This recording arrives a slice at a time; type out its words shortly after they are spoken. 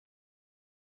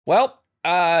Well,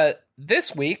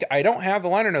 this week I don't have the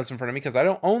liner notes in front of me because I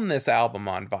don't own this album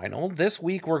on vinyl. This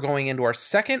week we're going into our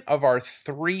second of our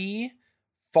three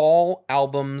fall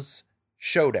albums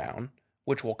showdown,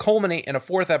 which will culminate in a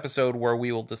fourth episode where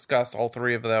we will discuss all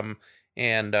three of them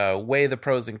and weigh the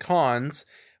pros and cons.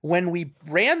 When we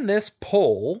ran this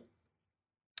poll,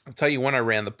 I'll tell you when I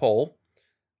ran the poll.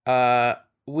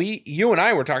 You and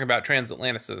I were talking about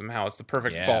Transatlanticism, how it's the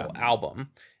perfect fall album.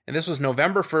 And this was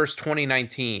November 1st,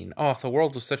 2019. Oh, the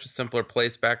world was such a simpler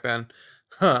place back then.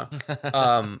 Huh.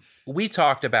 We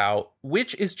talked about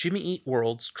which is Jimmy Eat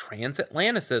World's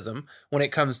Transatlanticism when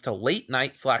it comes to late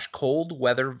night / cold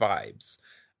weather vibes.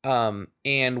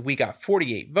 And we got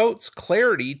 48 votes.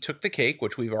 Clarity took the cake,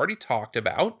 which we've already talked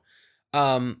about.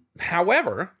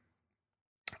 However,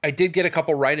 I did get a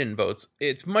couple write-in votes.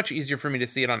 It's much easier for me to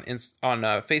see it on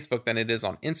Facebook than it is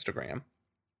on Instagram.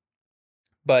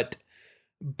 But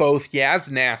both Yaz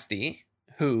Nasty,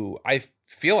 who I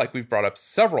feel like we've brought up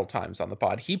several times on the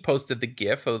pod, he posted the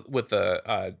GIF with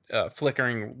the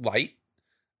flickering light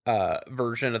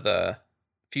version of the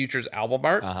Futures album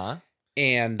art. Uh-huh.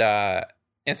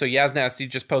 And so Yaz Nasty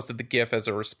just posted the GIF as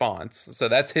a response. So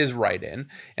that's his write-in.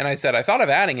 And I said, I thought of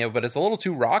adding it, but it's a little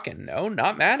too rockin'. No,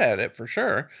 not mad at it for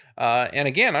sure. And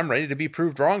again, I'm ready to be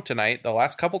proved wrong tonight. The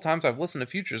last couple times I've listened to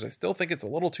Futures, I still think it's a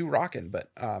little too rockin'.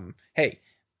 But hey,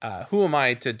 who am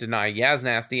I to deny Yaz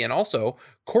Nasty? And also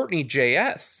Courtney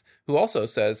JS, who also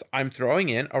says, I'm throwing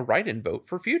in a write-in vote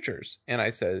for Futures. And I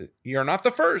said, you're not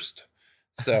the first.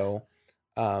 So,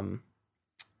 I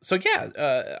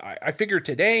figured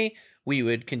today we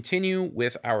would continue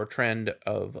with our trend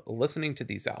of listening to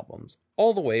these albums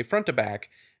all the way front to back,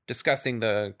 discussing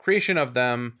the creation of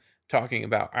them, talking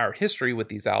about our history with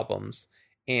these albums,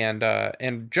 and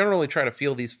generally try to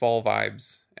feel these fall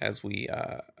vibes as we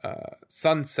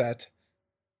sunset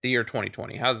the year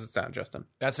 2020. How does it sound, Justin?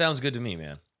 That sounds good to me,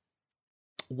 man.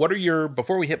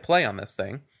 Before we hit play on this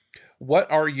thing, what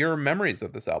are your memories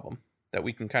of this album that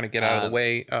we can kind of get out of the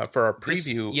way for our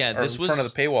preview this in front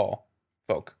of the paywall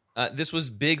folk? This was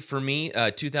big for me.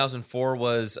 2004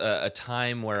 was a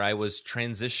time where I was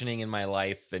transitioning in my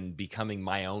life and becoming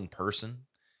my own person.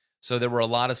 So there were a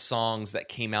lot of songs that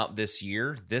came out this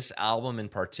year. This album in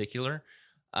particular,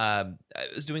 I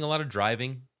was doing a lot of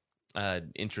driving,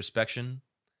 introspection,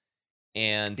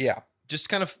 and just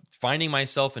kind of finding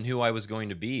myself and who I was going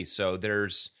to be. So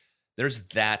there's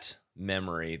that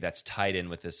memory that's tied in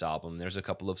with this album. There's a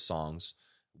couple of songs,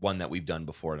 one that we've done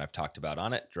before and I've talked about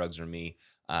on it, Drugs Are Me,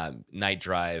 Night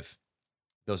Drive.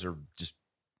 Those are just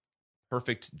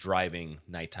perfect driving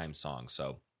nighttime songs.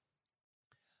 So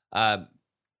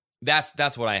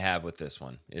that's what I have with this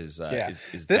one is that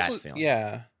feeling.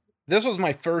 Yeah. This was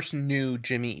my first new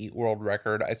Jimmy Eat World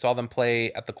record. I saw them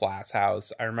play at the Glass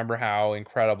House. I remember how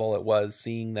incredible it was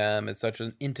seeing them at such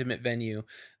an intimate venue.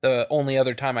 The only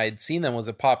other time I had seen them was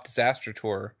a Pop Disaster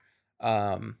Tour.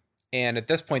 And at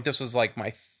this point, this was like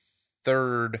my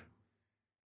third.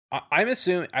 I'm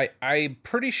assuming, I'm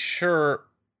pretty sure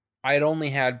I'd only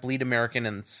had Bleed American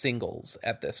and singles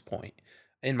at this point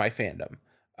in my fandom.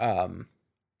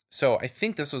 So I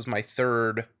think this was my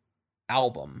third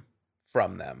album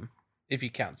from them, if you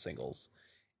count singles.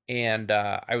 And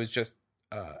I was just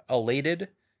elated,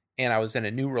 and I was in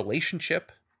a new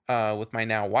relationship with my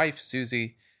now wife,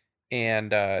 Susie,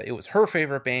 and it was her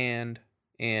favorite band.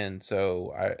 And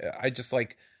so I just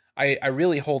like, I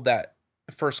really hold that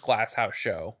first Glass House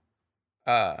show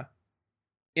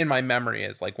in my memory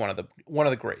as like one of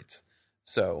the greats.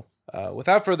 So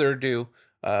without further ado,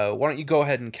 why don't you go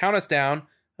ahead and count us down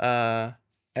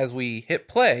as we hit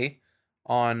play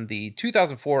on the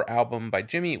 2004 album by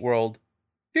Jimmy Eat World,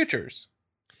 Futures.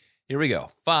 Here we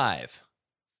go. 5,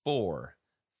 4,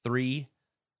 3,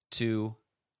 2,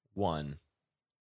 1.